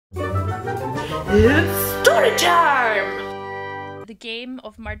It's story time! The game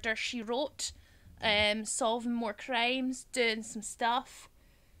of Murder, She Wrote. Solving more crimes, doing some stuff.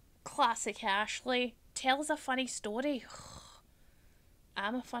 Classic Ashley. Tell us a funny story.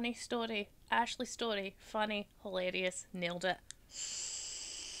 I'm a funny story. Ashley story. Funny. Hilarious. Nailed it.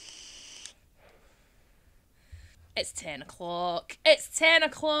 It's 10 o'clock. It's 10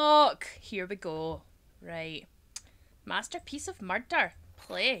 o'clock! Here we go. Right. Masterpiece of Murder.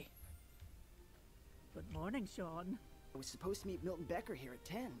 Play. Good morning, Sean. I was supposed to meet Milton Becker here at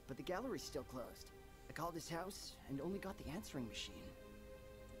 10, but the gallery's still closed. I called his house and only got the answering machine.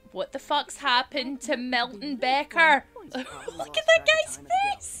 What the fuck's happened to Milton Becker? Look at that guy's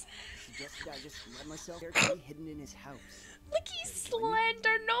face! Suggested I just let myself there to be hidden in his house. Look at his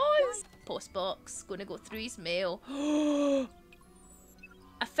slender nose! Postbox. Gonna go through his mail.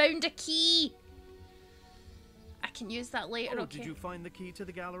 I found a key! I can use that later, okay? Did you find the key to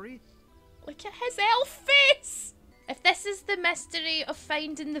the gallery? Look at his elf face! If this is the mystery of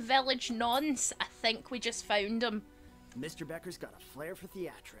finding the village nonce, I think we just found him. Mr. Becker's got a flair for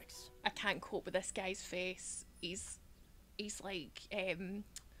theatrics. I can't cope with this guy's face. He's like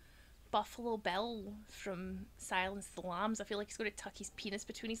Buffalo Bill from Silence of the Lambs. I feel like he's going to tuck his penis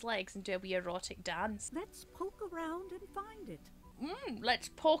between his legs and do a wee erotic dance. Let's poke around and find it. Let's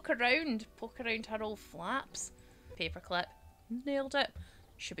poke around. Poke around her old flaps. Paperclip. Nailed it.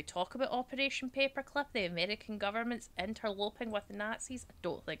 Should we talk about Operation Paperclip? The American government's interloping with the Nazis? I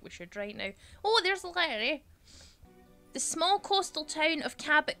don't think we should right now. Oh, there's a letter, eh? The small coastal town of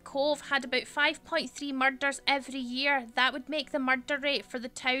Cabot Cove had about 5.3 murders every year. That would make the murder rate for the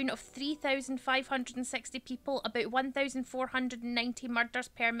town of 3,560 people about 1,490 murders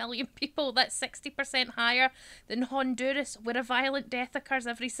per million people. That's 60% higher than Honduras, where a violent death occurs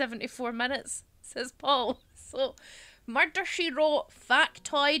every 74 minutes, says Paul. So, Murder, She Wrote,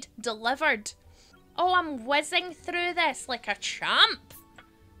 factoid delivered. Oh, I'm whizzing through this like a champ.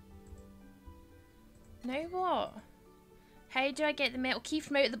 Now what? How do I get the metal key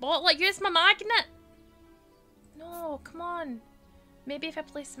from out of the bottle? I use my magnet! No, come on. Maybe if I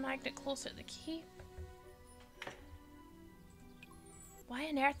place the magnet closer to the key. Why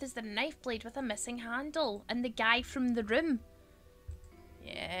on earth is there a knife blade with a missing handle? And the guy from the room?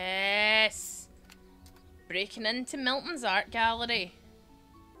 Yes! Breaking into Milton's art gallery.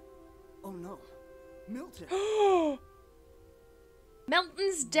 Oh no. Milton!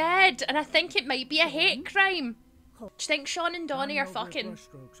 Milton's dead! And I think it might be a hate crime. Do you think Sean and Donnie are fucking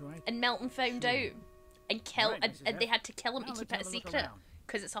and Milton found out and and they had to kill him to keep it a secret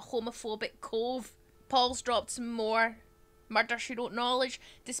because it's a homophobic cove? Paul's dropped some more Murder, She Wrote knowledge.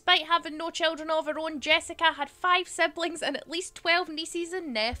 Despite having no children of her own, Jessica had 5 siblings and at least 12 nieces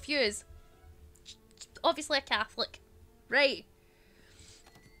and nephews. Obviously a Catholic. Right.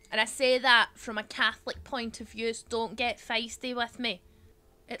 And I say that from a Catholic point of view, so don't get feisty with me.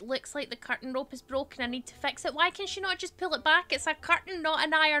 It looks like the curtain rope is broken. I need to fix it. Why can she not just pull it back? It's a curtain, not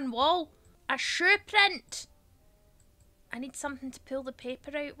an iron wall. A shoe print. I need something to pull the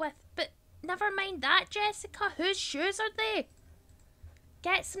paper out with. But never mind that, Jessica. Whose shoes are they?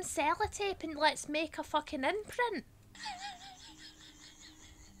 Get some sellotape and let's make a fucking imprint.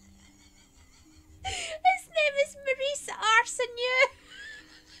 His name is Maurice Arseneau.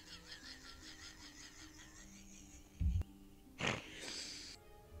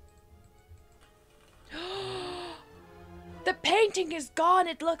 The painting is gone.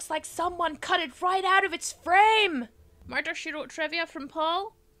 It looks like someone cut it right out of its frame. Murder, She Wrote trivia from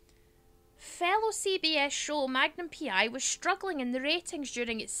Paul. Fellow CBS show Magnum PI was struggling in the ratings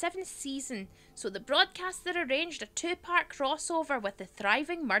during its 7th season, so the broadcaster arranged a 2-part crossover with the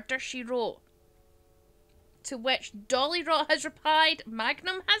thriving Murder, She Wrote. To which Dolly Rot has replied,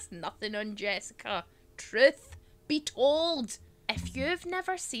 Magnum has nothing on Jessica. Truth be told. If you've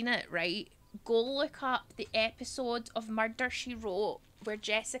never seen it, right, go look up the episode of Murder, She Wrote where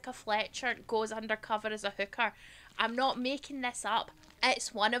Jessica Fletcher goes undercover as a hooker. I'm not making this up.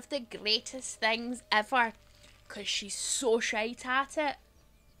 It's one of the greatest things ever because she's so shite at it.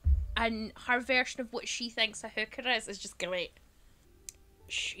 And her version of what she thinks a hooker is just great.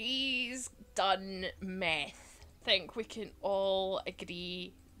 She's done meth. I think we can all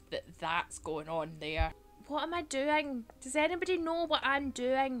agree that that's going on there. What am I doing? Does anybody know what I'm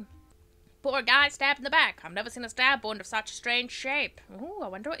doing? Poor guy stabbed in the back. I've never seen a stab wound of such a strange shape. Oh, I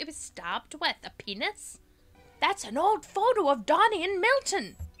wonder what he was stabbed with. A penis? That's an old photo of Donnie and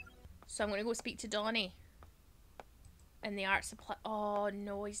Milton. So I'm going to go speak to Donnie. And the art supply. Oh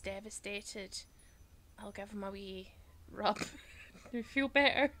no, he's devastated. I'll give him a wee rub. You feel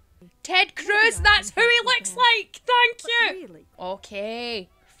better? Ted Cruz, that's who he looks like! Thank you! Really? Okay.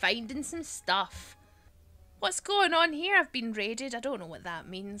 finding some stuff. What's going on here? I've been raided. I don't know what that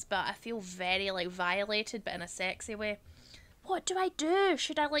means, but I feel very, like, violated, but in a sexy way. What do I do?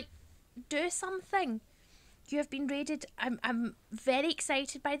 Should I, like, do something? You have been raided. I'm very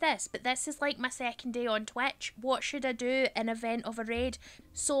excited by this, but this is like my second day on Twitch. What should I do in event of a raid?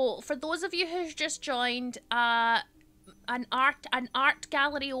 So, for those of you who've just joined, an art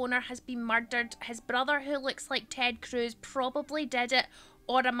gallery owner has been murdered. His brother, who looks like Ted Cruz, probably did it,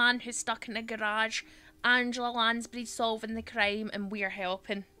 or a man who's stuck in a garage. Angela Lansbury's solving the crime and we're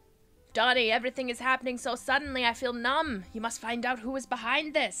helping. Donnie, everything is happening so suddenly I feel numb. You must find out who is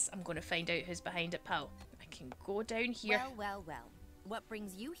behind this. I'm going to find out who's behind it, pal. I can go down here. Well. What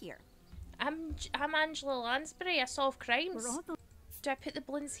brings you here? I'm Angela Lansbury. I solve crimes. Do I put the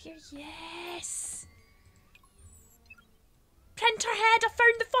balloons here? Yes. Printer head. I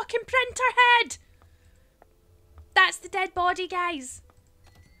found the fucking printer head. That's the dead body, guys.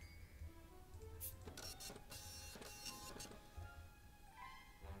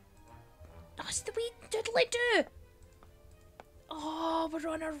 That's the wee doodly-doo. Oh, we're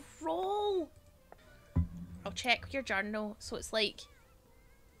on a roll. I'll check your journal. So it's like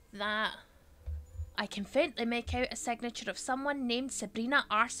that. I can faintly make out a signature of someone named Sabrina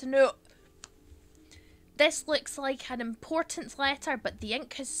Arsenault. This looks like an important letter, but the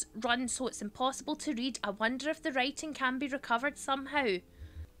ink has run so it's impossible to read. I wonder if the writing can be recovered somehow.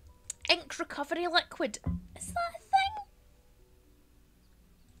 Ink recovery liquid. Is that a thing?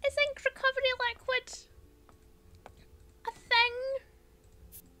 Is ink recovery liquid a thing?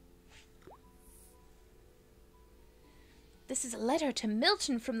 This is a letter to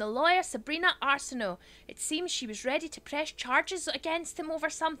Milton from the lawyer Sabrina Arsenault. It seems she was ready to press charges against him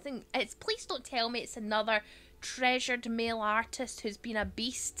over something. Please don't tell me it's another treasured male artist who's been a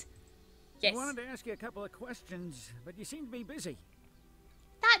beast. Yes. I wanted to ask you a couple of questions, but you seem to be busy.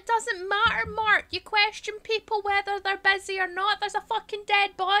 That doesn't matter, Mark. You question people whether they're busy or not. There's a fucking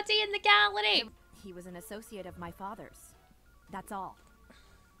dead body in the gallery. He was an associate of my father's. That's all.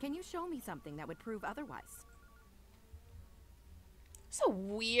 Can you show me something that would prove otherwise? It's a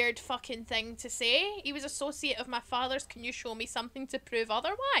weird fucking thing to say. He was associate of my father's. Can you show me something to prove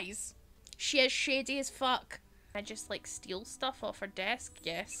otherwise? She is shady as fuck. I just like steal stuff off her desk.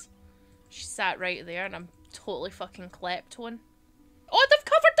 Yes. She sat right there and I'm totally fucking kleptone. Oh, they've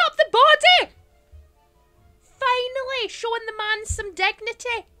covered up the body! Finally, showing the man some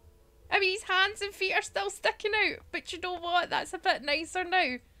dignity. I mean, his hands and feet are still sticking out, but you know what? That's a bit nicer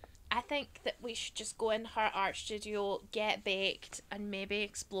now. I think that we should just go in her art studio, get baked, and maybe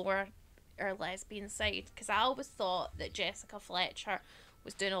explore our lesbian side. Because I always thought that Jessica Fletcher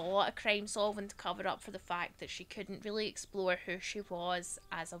was doing a lot of crime solving to cover up for the fact that she couldn't really explore who she was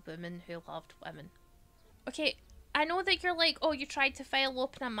as a woman who loved women. Okay. I know that you're like, oh, you tried to file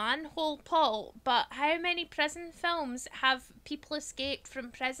open a manhole, Paul, but how many prison films have people escaped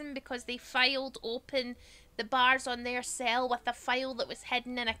from prison because they filed open the bars on their cell with a file that was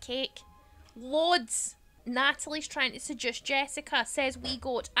hidden in a cake? Loads. Natalie's trying to seduce Jessica, says We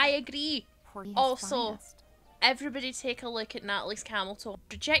Goat. I agree. Also, everybody take a look at Natalie's camel toe.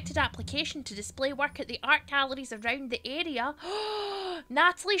 Rejected application to display work at the art galleries around the area.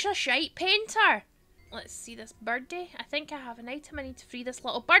 Natalie's a shite painter. Let's see this birdie. I think I have an item. I need to free this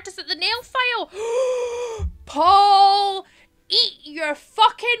little bird. Is it the nail file? Paul! Eat your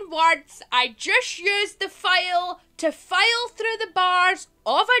fucking words. I just used the file to file through the bars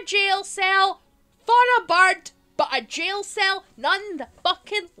of a jail cell for a bird, but a jail cell none the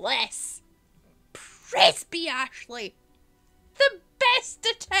fucking less. Praise be Ashley. The best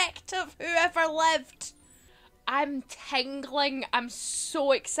detective who ever lived. I'm tingling. I'm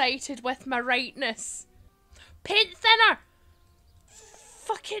so excited with my rightness. Paint thinner!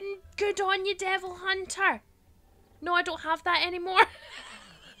 Fucking good on you, Devil Hunter. No, I don't have that anymore.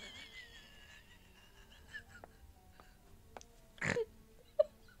 I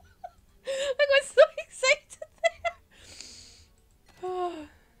got so excited there.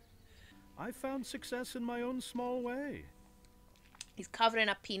 I found success in my own small way. He's covering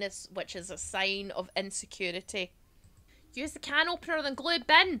a penis, which is a sign of insecurity. Use the can opener than glue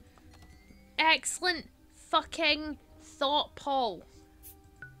bin. Excellent fucking thought, Paul.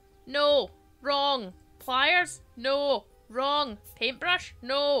 No. Wrong. Pliers? No. Wrong. Paintbrush?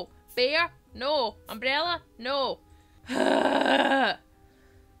 No. Bear? No. Umbrella? No.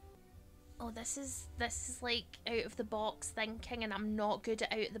 Oh, this is like out of the box thinking, and I'm not good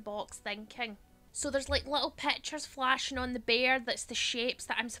at out of the box thinking. So there's like little pictures flashing on the bear that's the shapes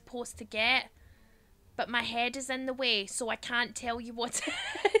that I'm supposed to get. But my head is in the way, so I can't tell you what it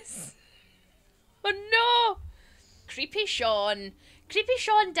is. Oh no! Creepy Sean. Creepy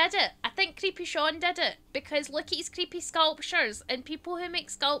Sean did it. I think Creepy Sean did it. Because look at his creepy sculptures. And people who make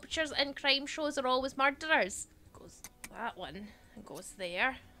sculptures in crime shows are always murderers. Goes that one. And goes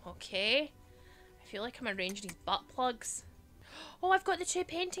there. Okay. I feel like I'm arranging his butt plugs. Oh, I've got the 2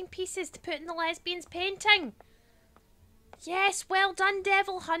 painting pieces to put in the lesbian's painting. Yes, well done,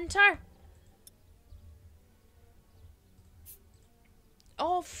 Devil Hunter.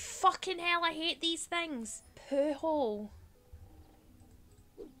 Oh, fucking hell, I hate these things. Poo hole.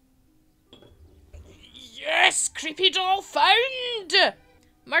 Yes, creepy doll found!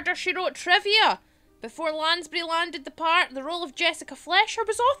 Murder, She Wrote trivia. Before Lansbury landed the part, the role of Jessica Fletcher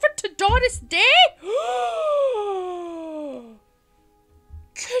was offered to Doris Day.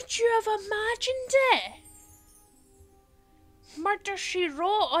 Could you have imagined it? Murder, She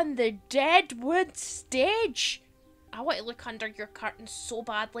Wrote on the Deadwood stage. I want to look under your curtain so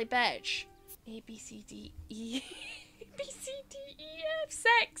badly, bitch. A, B, C, D, E. B, C, D, E, F,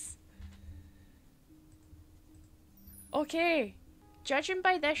 6. Okay. Judging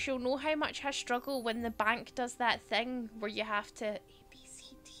by this, you'll know how much I struggle when the bank does that thing where you have to... A, B,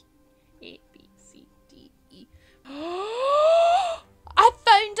 C, D. A, B, C, D, E. I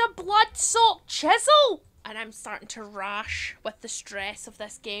found a blood-soaked chisel! And I'm starting to rash with the stress of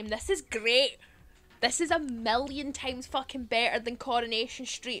this game. This is great. This is a million times fucking better than Coronation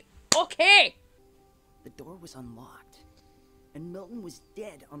Street. Okay! The door was unlocked, and Milton was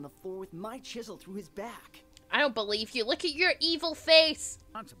dead on the floor with my chisel through his back. I don't believe you. Look at your evil face.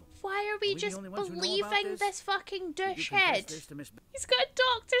 Why are we just believing this fucking douchehead? He's got a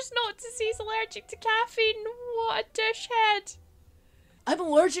doctor's note to say he's allergic to caffeine. What a douchehead. I'm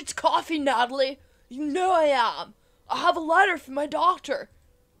allergic to coffee, Natalie. You know I am. I have a letter from my doctor.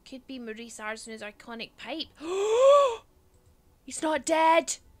 Could be Maurice Arsenault's iconic pipe. He's not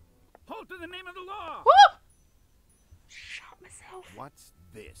dead. Halt in the name of the law! Shot myself. What's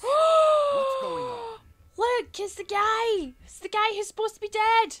this? What's going on? Look, it's the guy. It's the guy who's supposed to be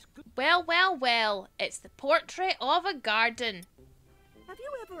dead. Well, well, well. It's the portrait of a garden. Have you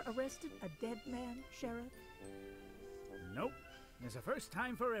ever arrested a dead man, Sheriff? Nope. There's a first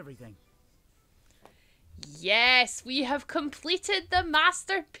time for everything. Yes, we have completed the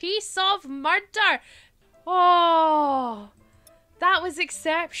masterpiece of murder. Oh, that was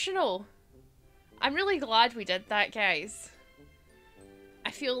exceptional. I'm really glad we did that, guys.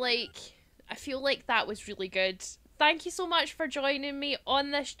 I feel like that was really good. Thank you so much for joining me on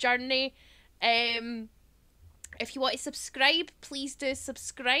this journey. If you want to subscribe, please do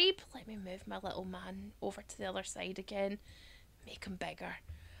subscribe. Let me move my little man over to the other side again. Make him bigger.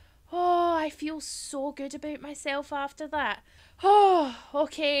 Oh, I feel so good about myself after that. Oh,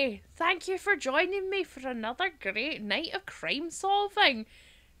 okay. Thank you for joining me for another great night of crime solving.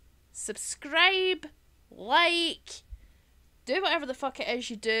 Subscribe, like, do whatever the fuck it is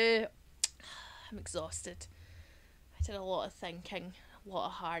you do. I'm exhausted. I did a lot of thinking, a lot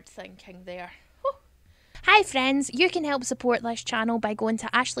of hard thinking there. Hi friends, you can help support this channel by going to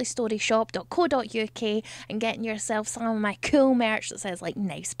ashleysstoryshop.co.uk and getting yourself some of my cool merch that says like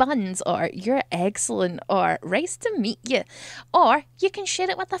nice buns or you're excellent or nice to meet you. Or you can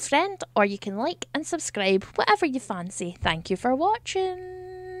share it with a friend or you can like and subscribe, whatever you fancy. Thank you for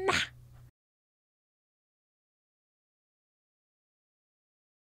watching.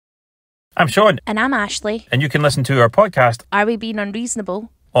 I'm Sean. And I'm Ashley. And you can listen to our podcast, Are We Being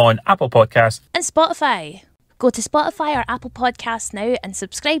Unreasonable? On Apple Podcasts and Spotify. Go to Spotify or Apple Podcasts now and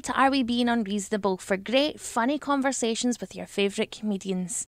subscribe to Are We Being Unreasonable for great, funny conversations with your favourite comedians.